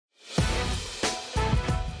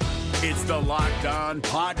It's the Locked On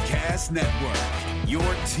Podcast Network, your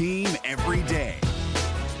team every day.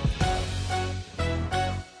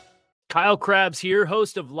 Kyle Krabs here,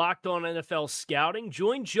 host of Locked On NFL Scouting.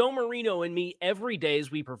 Join Joe Marino and me every day as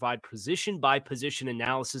we provide position-by-position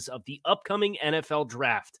analysis of the upcoming NFL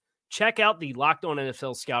Draft. Check out the Locked On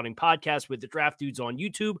NFL Scouting podcast with the Draft Dudes on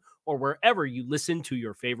YouTube or wherever you listen to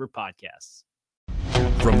your favorite podcasts.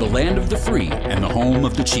 From the land of the free and the home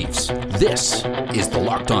of the Chiefs, this is the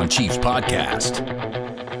Locked On Chiefs podcast.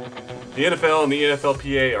 The NFL and the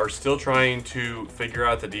NFLPA are still trying to figure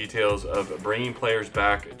out the details of bringing players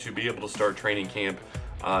back to be able to start training camp.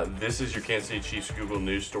 This is your Kansas City Chiefs Google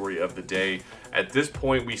News story of the day. At this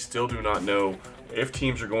point, we still do not know if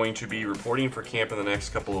teams are going to be reporting for camp in the next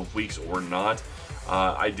couple of weeks or not.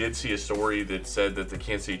 I did see a story that said that the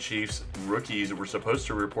Kansas City Chiefs rookies were supposed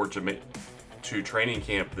to report to training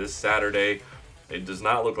camp this Saturday. It does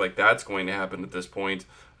not look like that's going to happen at this point.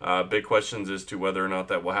 Big questions as to whether or not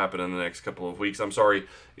that will happen in the next couple of weeks. I'm sorry,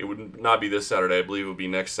 it would not be this Saturday. I believe it would be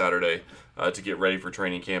next Saturday to get ready for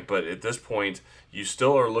training camp. But at this point, you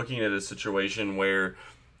still are looking at a situation where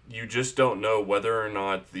you just don't know whether or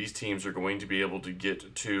not these teams are going to be able to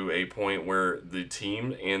get to a point where the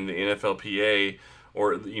team and the NFLPA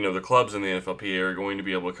or the clubs in the NFLPA are going to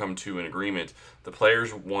be able to come to an agreement. The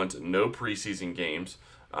players want no preseason games.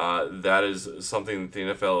 That is something that the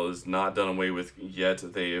NFL has not done away with yet.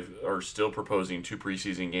 They are still proposing 2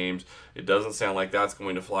 preseason games. It doesn't sound like that's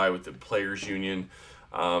going to fly with the players' union.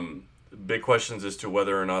 Big questions as to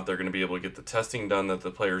whether or not they're going to be able to get the testing done that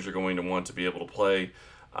the players are going to want to be able to play.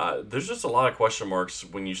 There's just a lot of question marks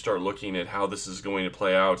when you start looking at how this is going to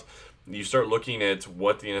play out. You start looking at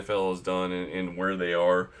what the NFL has done and where they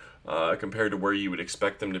are compared to where you would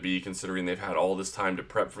expect them to be, considering they've had all this time to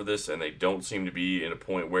prep for this, and they don't seem to be in a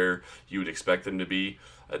point where you would expect them to be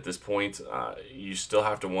at this point. You still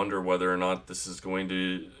have to wonder whether or not this is going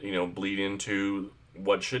to, bleed into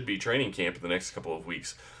what should be training camp in the next couple of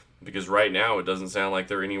weeks. Because right now, it doesn't sound like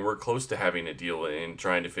they're anywhere close to having a deal and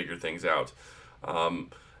trying to figure things out.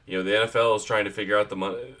 The NFL is trying to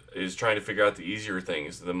figure out the easier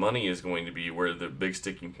things. The money is going to be where the big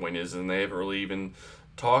sticking point is, and they haven't really even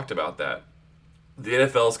talked about that. The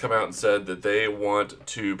NFL has come out and said that they want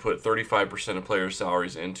to put 35% of players'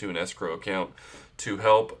 salaries into an escrow account to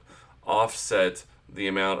help offset the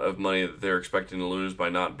amount of money that they're expecting to lose by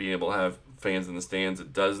not being able to have fans in the stands.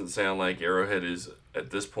 It doesn't sound like Arrowhead is, at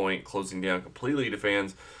this point, closing down completely to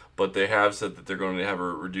fans, but they have said that they're going to have a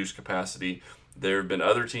reduced capacity. There have been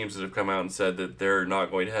other teams that have come out and said that they're not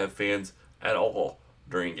going to have fans at all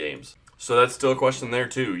during games. So that's still a question there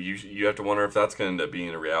too. You have to wonder if that's going to end up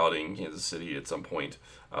being a reality in Kansas City at some point.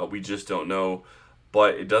 We just don't know.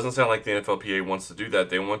 But it doesn't sound like the NFLPA wants to do that.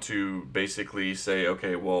 They want to basically say,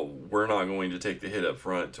 okay, well, we're not going to take the hit up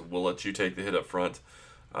front. We'll let you take the hit up front.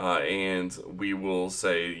 And we will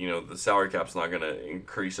say, the salary cap's not going to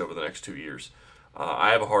increase over the next 2 years. I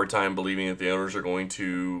have a hard time believing that the owners are going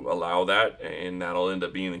to allow that, and that'll end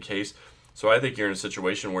up being the case. So I think you're in a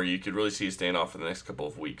situation where you could really see a standoff for the next couple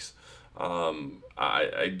of weeks.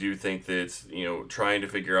 I do think that, trying to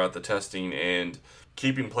figure out the testing and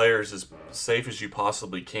keeping players as safe as you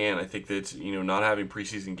possibly can, I think that, not having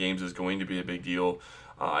preseason games is going to be a big deal.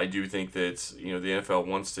 I do think that, the NFL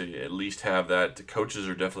wants to at least have that. The coaches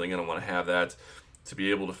are definitely going to want to have that to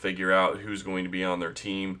be able to figure out who's going to be on their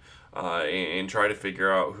team. And try to figure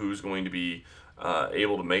out who's going to be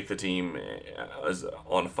able to make the team as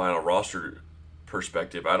on a final roster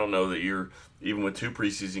perspective. I don't know that even with 2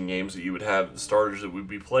 preseason games, that you would have starters that would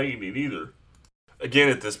be playing it either. Again,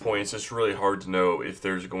 at this point, it's just really hard to know if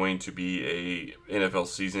there's going to be a NFL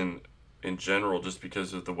season in general, just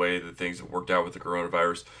because of the way that things have worked out with the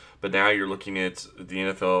coronavirus. But now you're looking at the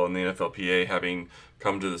NFL and the NFLPA having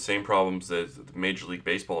come to the same problems that Major League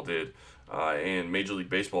Baseball did. And Major League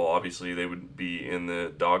Baseball, obviously, they would be in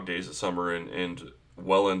the dog days of summer and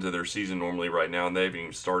well into their season normally right now, and they haven't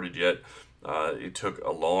even started yet. It took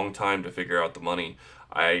a long time to figure out the money.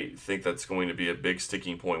 I think that's going to be a big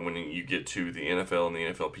sticking point when you get to the NFL and the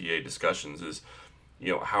NFLPA discussions is,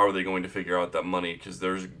 how are they going to figure out that money? Because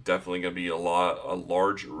there's definitely going to be a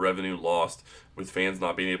large revenue lost with fans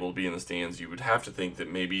not being able to be in the stands. You would have to think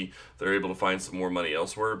that maybe they're able to find some more money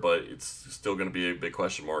elsewhere, but it's still going to be a big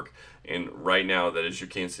question mark. And right now, that is your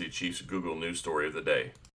Kansas City Chiefs Google News story of the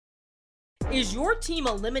day. Is your team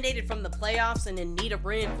eliminated from the playoffs and in need of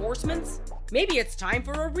reinforcements? Maybe it's time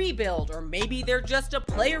for a rebuild, or maybe they're just a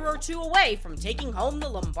player or two away from taking home the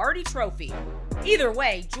Lombardi Trophy. Either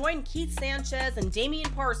way, join Keith Sanchez and Damian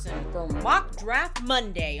Parson for Mock Draft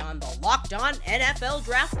Monday on the Locked On NFL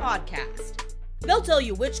Draft Podcast. They'll tell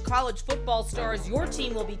you which college football stars your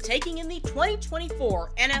team will be taking in the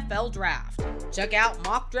 2024 NFL Draft. Check out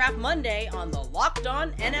Mock Draft Monday on the Locked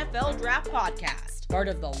On NFL Draft Podcast, part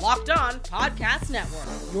of the Locked On Podcast Network,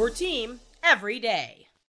 your team every day.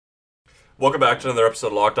 Welcome back to another episode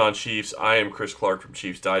of Locked On Chiefs. I am Chris Clark from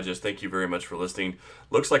Chiefs Digest. Thank you very much for listening.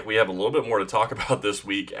 Looks like we have a little bit more to talk about this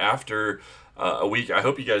week after a week. I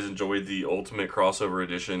hope you guys enjoyed the ultimate crossover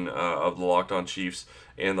edition of the Locked On Chiefs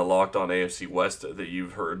and the Locked On AFC West that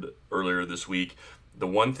you've heard earlier this week. The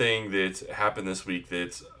one thing that happened this week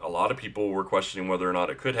that a lot of people were questioning whether or not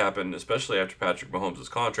it could happen, especially after Patrick Mahomes'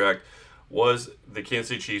 contract, was the Kansas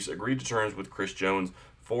City Chiefs agreed to terms with Chris Jones,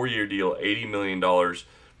 4-year deal, $80 million.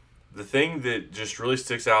 The thing that just really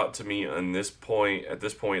sticks out to me at this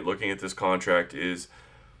point, looking at this contract is,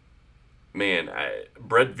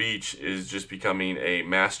 Brett Veach is just becoming a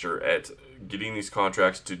master at getting these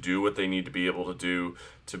contracts to do what they need to be able to do,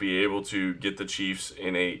 to be able to get the Chiefs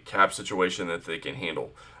in a cap situation that they can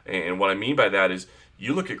handle. And what I mean by that is,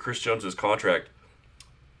 you look at Chris Jones' contract,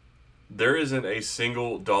 there isn't a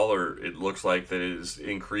single dollar, it looks like, that is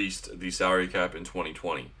increased the salary cap in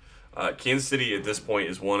 2020. Kansas City at this point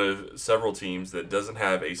is one of several teams that doesn't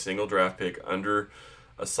have a single draft pick under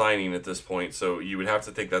a signing at this point, so you would have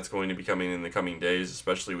to think that's going to be coming in the coming days,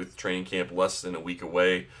 especially with training camp less than a week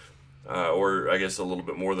away, or I guess a little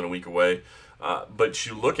bit more than a week away. But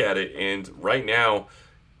you look at it, and right now,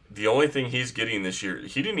 the only thing he's getting this year,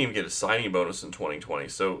 he didn't even get a signing bonus in 2020,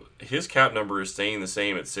 so his cap number is staying the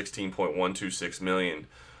same at $16.126 million.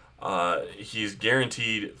 He's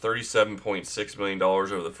guaranteed $37.6 million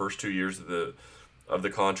over the first 2 years of the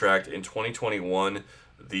contract. In 2021,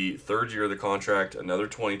 the third year of the contract, another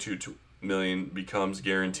 $22 million becomes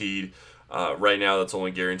guaranteed. Right now, that's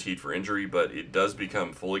only guaranteed for injury, but it does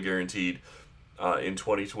become fully guaranteed in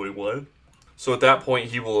 2021. So at that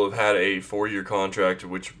point, he will have had a 4-year contract,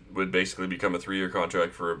 which would basically become a 3-year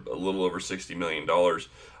contract for a little over $60 million.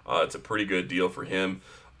 It's a pretty good deal for him.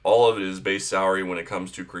 All of it is base salary when it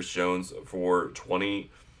comes to Chris Jones for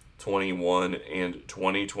 2021 and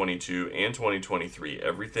 2022 and 2023.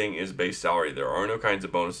 Everything is base salary. There are no kinds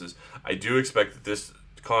of bonuses. I do expect that this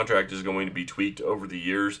contract is going to be tweaked over the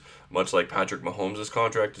years, much like Patrick Mahomes'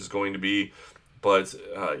 contract is going to be. But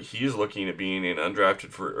he is looking at being an undrafted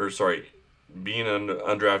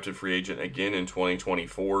free agent again in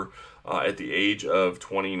 2024 at the age of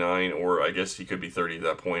 29, or I guess he could be 30 at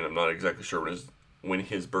that point. I'm not exactly sure when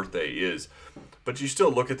his birthday is. But you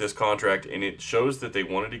still look at this contract, and it shows that they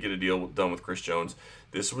wanted to get a deal done with Chris Jones.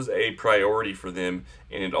 This was a priority for them,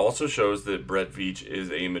 and it also shows that Brett Veach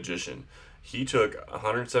is a magician. He took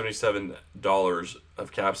 $177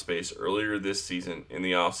 of cap space earlier this season in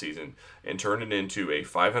the offseason and turned it into a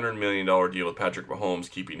 $500 million deal with Patrick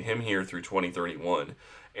Mahomes, keeping him here through 2031,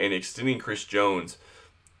 and extending Chris Jones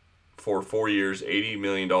for 4 years, $80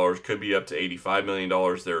 million, could be up to $85 million.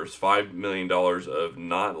 There's $5 million of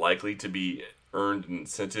not likely to be earned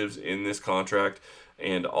incentives in this contract,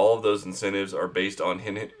 and all of those incentives are based on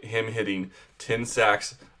him hitting 10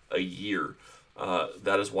 sacks a year.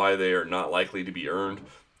 That is why they are not likely to be earned.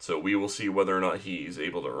 So we will see whether or not he's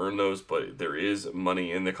able to earn those, but there is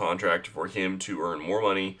money in the contract for him to earn more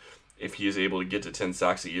money. If he is able to get to 10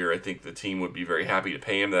 sacks a year, I think the team would be very happy to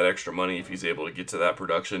pay him that extra money if he's able to get to that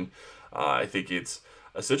production. I think it's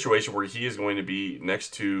a situation where he is going to be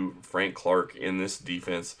next to Frank Clark in this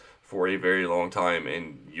defense for a very long time.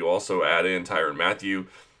 And you also add in Tyrann Mathieu.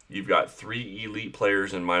 You've got 3 elite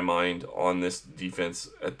players in my mind on this defense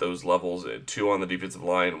at those levels. 2 on the defensive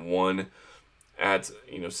line, 1 at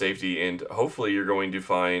safety, and hopefully you're going to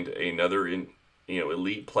find another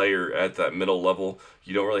elite player at that middle level.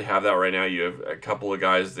 You don't really have that right now. You have a couple of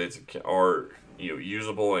guys that are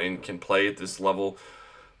usable and can play at this level,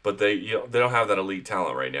 but they don't have that elite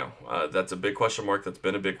talent right now. That's a big question mark. That's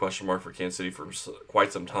been a big question mark for Kansas City for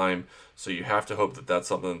quite some time. So you have to hope that that's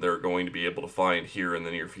something that they're going to be able to find here in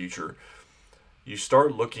the near future. You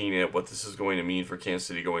start looking at what this is going to mean for Kansas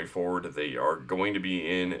City going forward. They are going to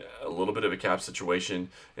be in a little bit of a cap situation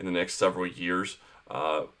in the next several years.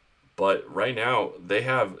 But right now, they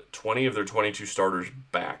have 20 of their 22 starters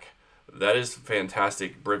back. That is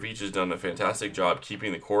fantastic. Brett Veach has done a fantastic job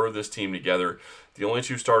keeping the core of this team together. The only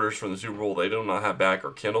 2 starters from the Super Bowl they do not have back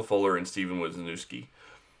are Kendall Fuller and Steven Wisniewski.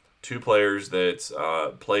 2 players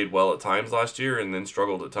that played well at times last year and then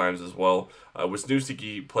struggled at times as well.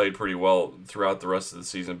 Wisniewski played pretty well throughout the rest of the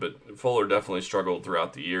season, but Fuller definitely struggled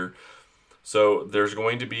throughout the year. So there's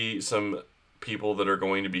going to be some people that are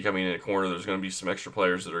going to be coming in a corner. There's going to be some extra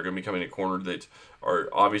players that are going to be coming in a corner that are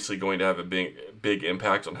obviously going to have a big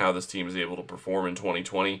impact on how this team is able to perform in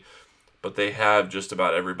 2020. but they have just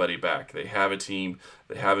about everybody back. They have a team,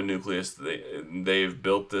 they have a nucleus, they've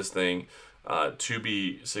built this thing to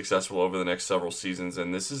be successful over the next several seasons,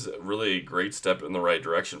 and this is really a great step in the right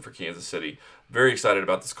direction for Kansas City. Very excited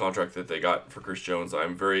about this contract that they got for Chris Jones.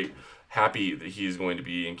 I'm very happy that he's going to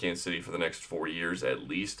be in Kansas City for the next 4 years at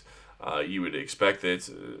least. You would expect that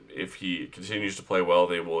if he continues to play well,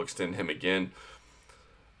 they will extend him again.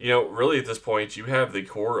 Really at this point, you have the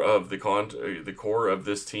core of the core of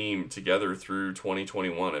this team together through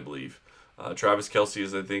 2021, I believe. Travis Kelce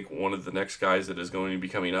is, I think, one of the next guys that is going to be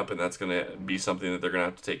coming up, and that's going to be something that they're going to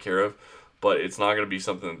have to take care of. But it's not going to be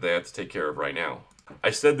something that they have to take care of right now. I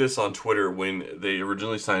said this on Twitter when they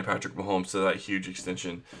originally signed Patrick Mahomes to that huge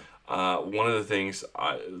extension. One of the things,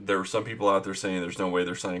 there were some people out there saying there's no way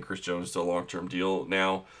they're signing Chris Jones to a long-term deal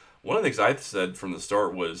now. One of the things I said from the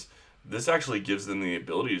start was this actually gives them the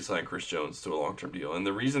ability to sign Chris Jones to a long-term deal. And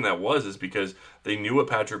the reason that is because they knew what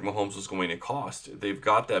Patrick Mahomes was going to cost. They've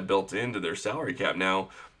got that built into their salary cap now.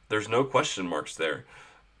 There's no question marks there.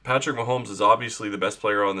 Patrick Mahomes is obviously the best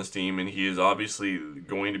player on this team, and he is obviously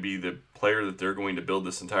going to be the player that they're going to build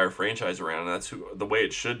this entire franchise around, and that's the way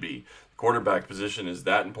it should be. The quarterback position is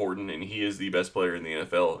that important, and he is the best player in the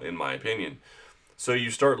NFL, in my opinion. So you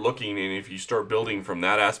start looking, and if you start building from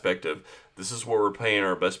that aspect of this is where we're paying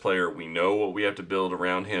our best player, we know what we have to build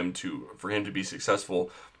around him for him to be successful,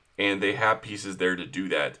 and they have pieces there to do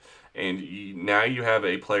that. And now you have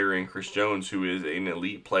a player in Chris Jones who is an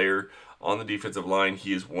elite player on the defensive line.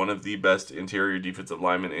 He is one of the best interior defensive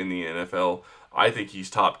linemen in the NFL. I think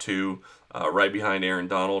he's top 2, right behind Aaron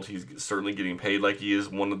Donald. He's certainly getting paid like he is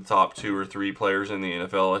one of the top 2 or 3 players in the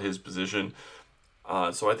NFL at his position.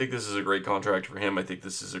 So I think this is a great contract for him. I think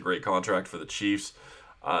this is a great contract for the Chiefs.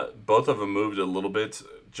 Both of them moved a little bit.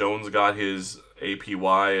 Jones got his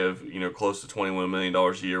APY of close to $21 million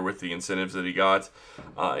a year with the incentives that he got.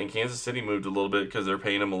 And Kansas City moved a little bit because they're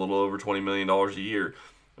paying him a little over $20 million a year.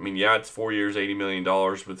 I mean, yeah, it's 4 years, $80 million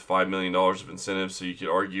with $5 million of incentives, so you could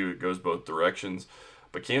argue it goes both directions.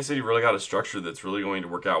 But Kansas City really got a structure that's really going to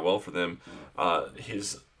work out well for them.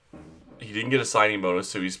 He didn't get a signing bonus,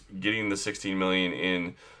 so he's getting the $16 million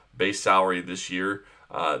in base salary this year.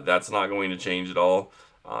 That's not going to change at all.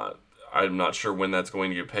 I'm not sure when that's going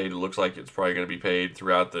to get paid. It looks like it's probably going to be paid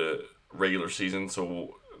throughout the regular season,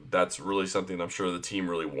 so that's really something I'm sure the team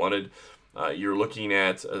really wanted. You're looking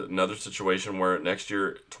at another situation where next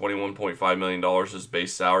year $21.5 million is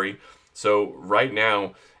base salary. So right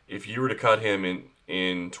now, if you were to cut him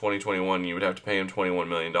in 2021, you would have to pay him $21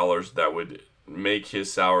 million. That would make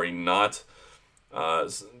his salary not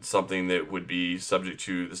something that would be subject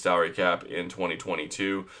to the salary cap in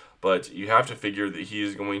 2022. But you have to figure that he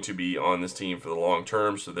is going to be on this team for the long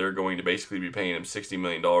term, so they're going to basically be paying him $60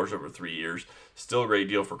 million over 3 years. Still a great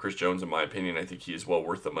deal for Chris Jones, in my opinion. I think he is well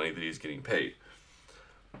worth the money that he's getting paid.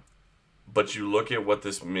 But you look at what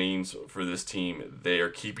this means for this team. They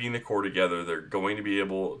are keeping the core together. They're going to be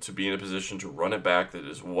able to be in a position to run it back. That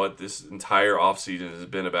is what this entire offseason has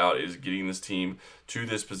been about, is getting this team to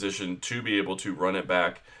this position to be able to run it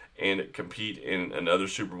back and compete in another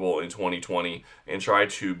Super Bowl in 2020 and try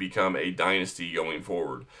to become a dynasty going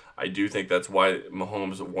forward. I do think that's why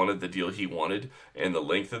Mahomes wanted the deal he wanted, and the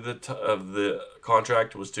length of the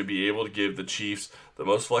contract was to be able to give the Chiefs the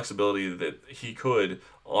most flexibility that he could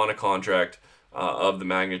on a contract of the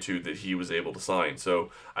magnitude that he was able to sign.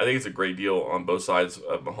 So I think it's a great deal on both sides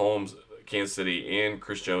of Mahomes, Kansas City, and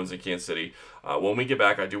Chris Jones in Kansas City. When we get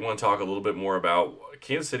back, I do want to talk a little bit more about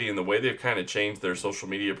Kansas City and the way they've kind of changed their social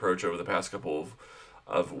media approach over the past couple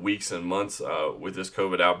of weeks and months with this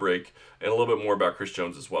COVID outbreak, and a little bit more about Chris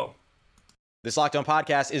Jones as well. This Locked On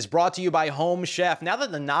podcast is brought to you by Home Chef. Now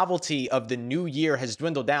that the novelty of the new year has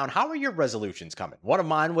dwindled down, how are your resolutions coming? One of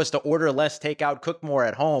mine was to order less takeout, cook more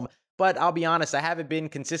at home, but I'll be honest, I haven't been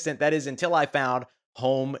consistent. That is until I found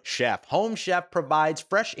Home Chef. Home Chef provides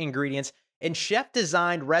fresh ingredients and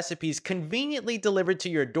chef-designed recipes conveniently delivered to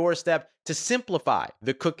your doorstep to simplify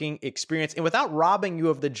the cooking experience and without robbing you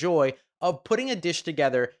of the joy of putting a dish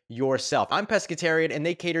together yourself. I'm pescatarian, and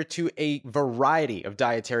they cater to a variety of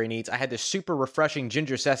dietary needs. I had this super refreshing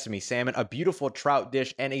ginger sesame salmon, a beautiful trout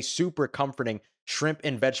dish, and a super comforting shrimp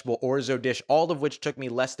and vegetable orzo dish, all of which took me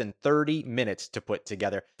less than 30 minutes to put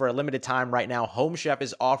together. For a limited time right now, Home Chef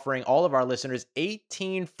is offering all of our listeners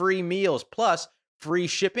 18 free meals, plus free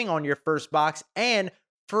shipping on your first box, and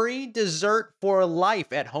free dessert for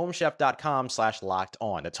life at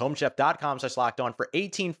homechef.com/lockedon. That's homechef.com/lockedon for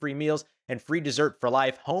 18 free meals and free dessert for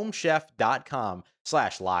life.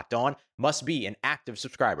 Homechef.com/lockedon. Must be an active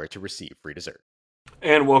subscriber to receive free dessert.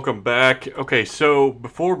 And welcome back. Okay, so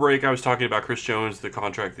before break, I was talking about Chris Jones, the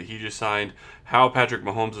contract that he just signed, how Patrick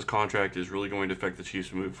Mahomes' contract is really going to affect the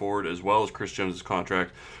Chiefs moving forward, as well as Chris Jones'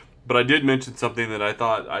 contract. But I did mention something that I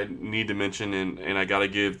thought I need to mention, and I got to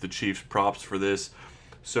give the Chiefs props for this.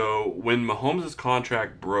 So when Mahomes'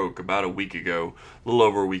 contract broke about a week ago, a little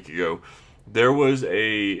over a week ago, there was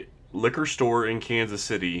a liquor store in Kansas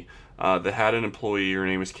City that had an employee. Her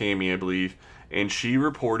name is Cammie, I believe. And she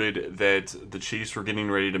reported that the Chiefs were getting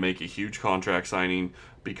ready to make a huge contract signing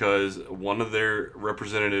because one of their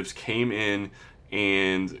representatives came in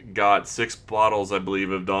and got 6 bottles, I believe,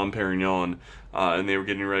 of Dom Perignon, and they were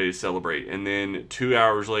getting ready to celebrate. And then 2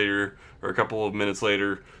 hours later, or a couple of minutes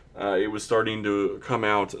later, it was starting to come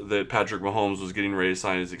out that Patrick Mahomes was getting ready to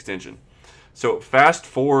sign his extension. So fast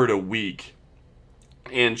forward a week,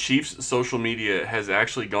 and Chiefs social media has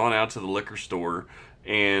actually gone out to the liquor store,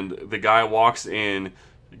 and the guy walks in,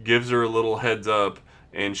 gives her a little heads up,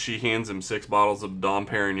 and she hands him 6 bottles of Dom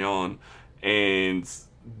Perignon. And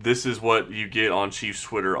this is what you get on Chiefs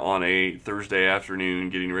Twitter on a Thursday afternoon,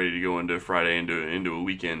 getting ready to go into Friday, into a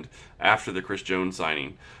weekend after the Chris Jones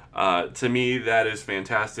signing. To me, that is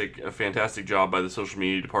fantastic. A fantastic job by the social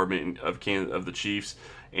media department of the Chiefs.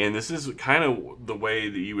 And this is kind of the way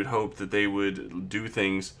that you would hope that they would do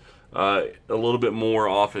things a little bit more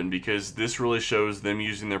often, because this really shows them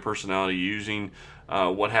using their personality, using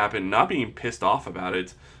what happened, not being pissed off about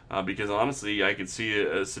it, because honestly, I could see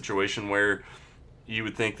a situation where you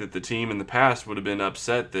would think that the team in the past would have been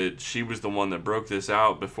upset that she was the one that broke this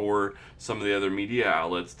out before some of the other media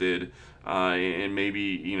outlets did, and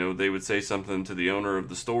maybe they would say something to the owner of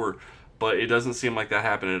the store, but it doesn't seem like that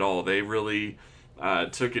happened at all. They really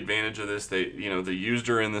took advantage of this. They used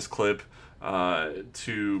her in this clip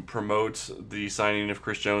to promote the signing of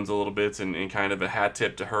Chris Jones a little bit, and kind of a hat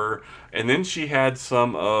tip to her. And then she had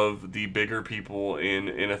some of the bigger people in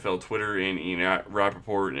NFL Twitter, in Ian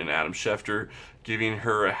Rappaport and Adam Schefter, giving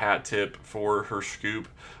her a hat tip for her scoop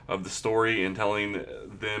of the story, and telling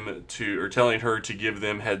her to give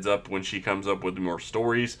them heads up when she comes up with more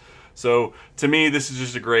stories. So to me, this is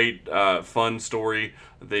just a great, fun story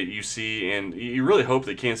that you see, and you really hope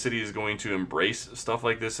that Kansas City is going to embrace stuff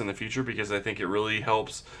like this in the future, because I think it really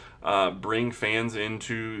helps bring fans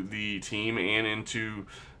into the team and into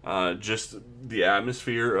just the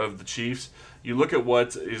atmosphere of the Chiefs. You look at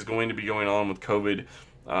what is going to be going on with COVID.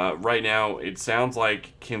 Right now, it sounds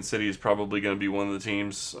like Kansas City is probably going to be one of the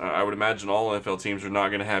teams. I would imagine all NFL teams are not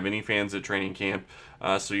going to have any fans at training camp,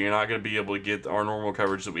 so you're not going to be able to get our normal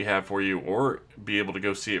coverage that we have for you, or be able to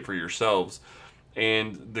go see it for yourselves.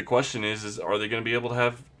 And the question is are they going to be able to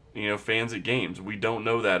have fans at games? We don't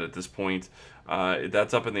know that at this point.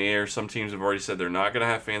 That's up in the air. Some teams have already said they're not going to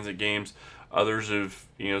have fans at games. Others have,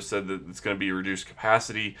 said that it's going to be reduced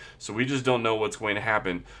capacity. So we just don't know what's going to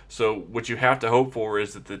happen. So what you have to hope for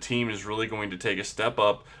is that the team is really going to take a step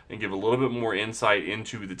up and give a little bit more insight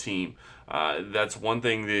into the team. That's one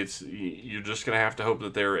thing that you're just going to have to hope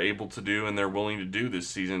that they're able to do, and they're willing to do this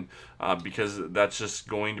season, because that's just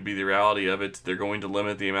going to be the reality of it. They're going to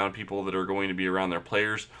limit the amount of people that are going to be around their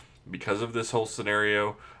players because of this whole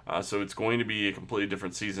scenario. So it's going to be a completely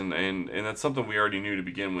different season, and that's something we already knew to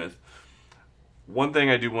begin with. One thing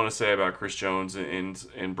I do want to say about Chris Jones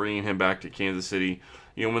and bringing him back to Kansas City,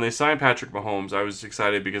 when they signed Patrick Mahomes, I was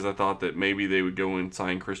excited because I thought that maybe they would go and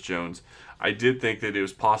sign Chris Jones. I did think that it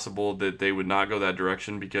was possible that they would not go that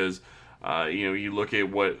direction, because you look at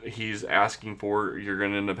what he's asking for, you're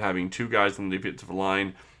going to end up having 2 guys on the defensive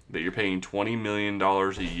line that you're paying $20 million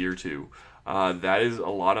a year to. That is a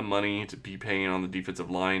lot of money to be paying on the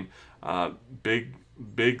defensive line.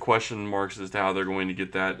 Big question marks as to how they're going to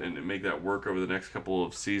get that and make that work over the next couple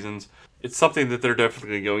of seasons. It's something that they're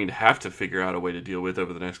definitely going to have to figure out a way to deal with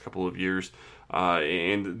over the next couple of years.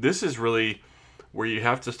 And this is really where you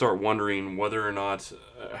have to start wondering whether or not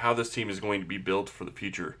how this team is going to be built for the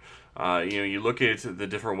future. You look at the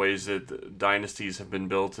different ways that dynasties have been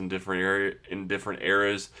built in different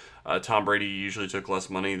eras. Tom Brady usually took less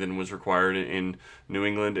money than was required in New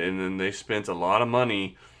England, and then they spent a lot of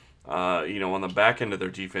money on the back end of their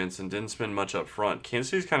defense and didn't spend much up front. Kansas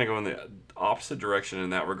City's kind of going the opposite direction in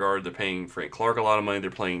that regard. They're paying Frank Clark a lot of money.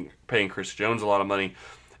 They're paying Chris Jones a lot of money.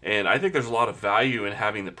 And I think there's a lot of value in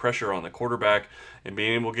having the pressure on the quarterback and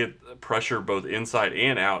being able to get pressure both inside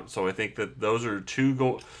and out. So I think that those are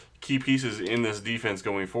two key pieces in this defense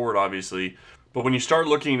going forward, obviously. But when you start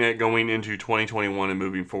looking at going into 2021 and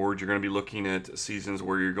moving forward, you're going to be looking at seasons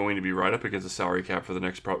where you're going to be right up against the salary cap for the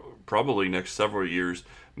next probably next several years,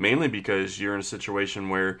 mainly because you're in a situation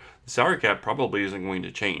where the salary cap probably isn't going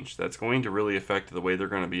to change. That's going to really affect the way they're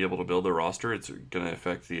going to be able to build their roster. It's going to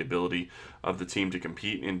affect the ability of the team to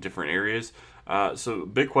compete in different areas. So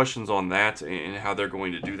big questions on that and how they're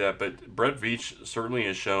going to do that. But Brett Veach certainly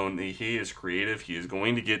has shown that he is creative. He is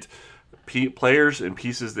going to get players and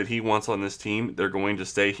pieces that he wants on this team. They're going to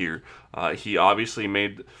stay here. He obviously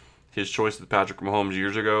made his choice with Patrick Mahomes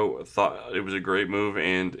years ago, thought it was a great move,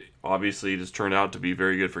 and obviously it has turned out to be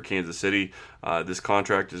very good for Kansas City. This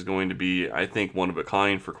contract is going to be, I think, one of a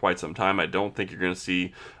kind for quite some time. I don't think you're going to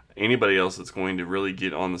see anybody else that's going to really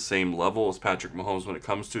get on the same level as Patrick Mahomes when it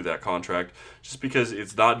comes to that contract, just because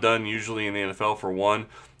it's not done usually in the NFL, for one,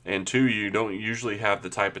 and two, you don't usually have the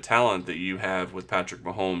type of talent that you have with Patrick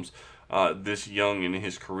Mahomes this young in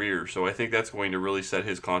his career. So I think that's going to really set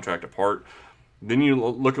his contract apart. Then you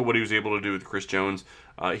look at what he was able to do with Chris Jones.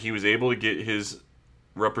 He was able to get his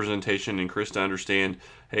representation and Chris to understand,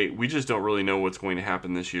 hey, we just don't really know what's going to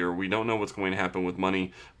happen this year. We don't know what's going to happen with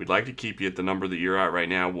money. We'd like to keep you at the number that you're at right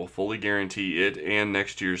now. We'll fully guarantee it and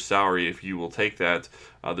next year's salary if you will take that.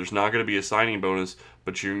 There's not going to be a signing bonus,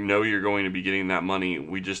 but you know you're going to be getting that money.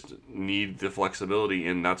 We just need the flexibility,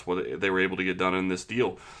 and that's what they were able to get done in this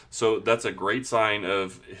deal. So that's a great sign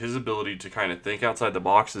of his ability to kind of think outside the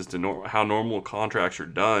box as to how normal contracts are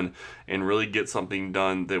done and really get something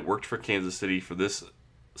done that worked for Kansas City for this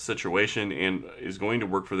situation and is going to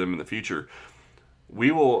work for them in the future. We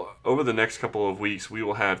will, over the next couple of weeks, we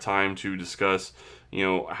will have time to discuss,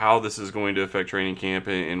 how this is going to affect training camp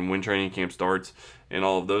and when training camp starts and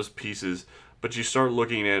all of those pieces. But you start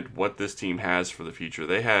looking at what this team has for the future.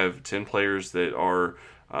 They have 10 players that are,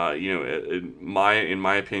 in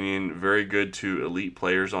my opinion, very good to elite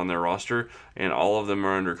players on their roster, and all of them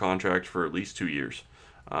are under contract for at least 2 years.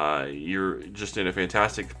 You're just in a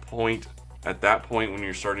fantastic point at that point when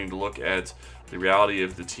you're starting to look at the reality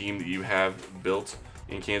of the team that you have built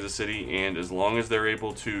in Kansas City, and as long as they're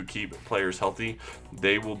able to keep players healthy,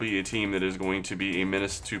 they will be a team that is going to be a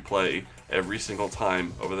menace to play every single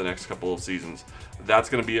time over the next couple of seasons. That's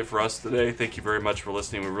going to be it for us today. Thank you very much for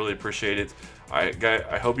listening. We really appreciate it.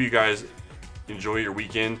 I hope you guys enjoy your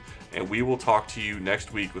weekend, and we will talk to you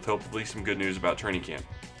next week with hopefully some good news about training camp.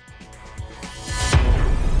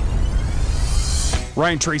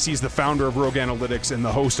 Ryan Tracy is the founder of Rogue Analytics and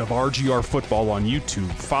the host of RGR Football on YouTube.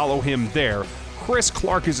 Follow him there. Chris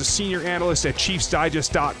Clark is a senior analyst at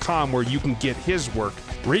ChiefsDigest.com, where you can get his work.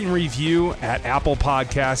 Rate and review at Apple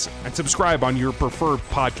Podcasts and subscribe on your preferred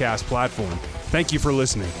podcast platform. Thank you for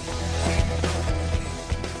listening.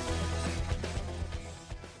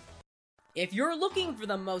 If you're looking for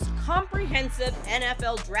the most comprehensive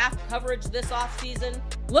NFL draft coverage this offseason,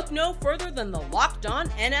 look no further than the Locked On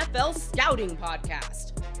NFL Scouting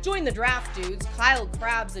Podcast. Join the draft dudes, Kyle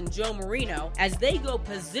Krabs and Joe Marino, as they go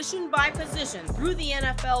position by position through the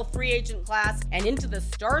NFL free agent class and into the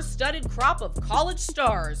star-studded crop of college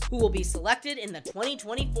stars who will be selected in the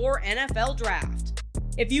 2024 NFL Draft.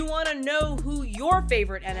 If you want to know who your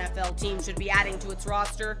favorite NFL team should be adding to its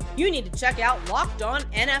roster, you need to check out Locked On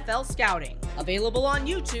NFL Scouting, available on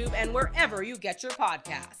YouTube and wherever you get your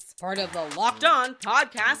podcasts. Part of the Locked On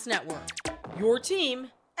Podcast Network, your team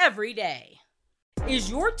every day.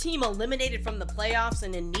 Is your team eliminated from the playoffs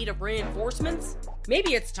and in need of reinforcements?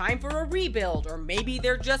 Maybe it's time for a rebuild, or maybe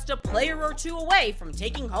they're just a player or two away from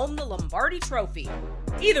taking home the Lombardi Trophy.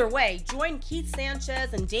 Either way, join Keith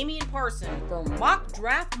Sanchez and Damian Parson for Mock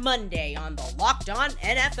Draft Monday on the Locked On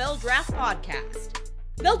NFL Draft Podcast.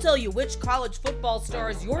 They'll tell you which college football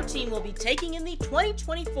stars your team will be taking in the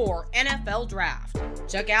 2024 NFL Draft.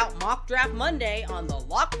 Check out Mock Draft Monday on the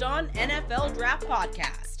Locked On NFL Draft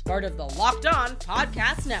Podcast, part of the Locked On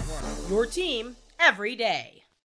Podcast Network, your team every day.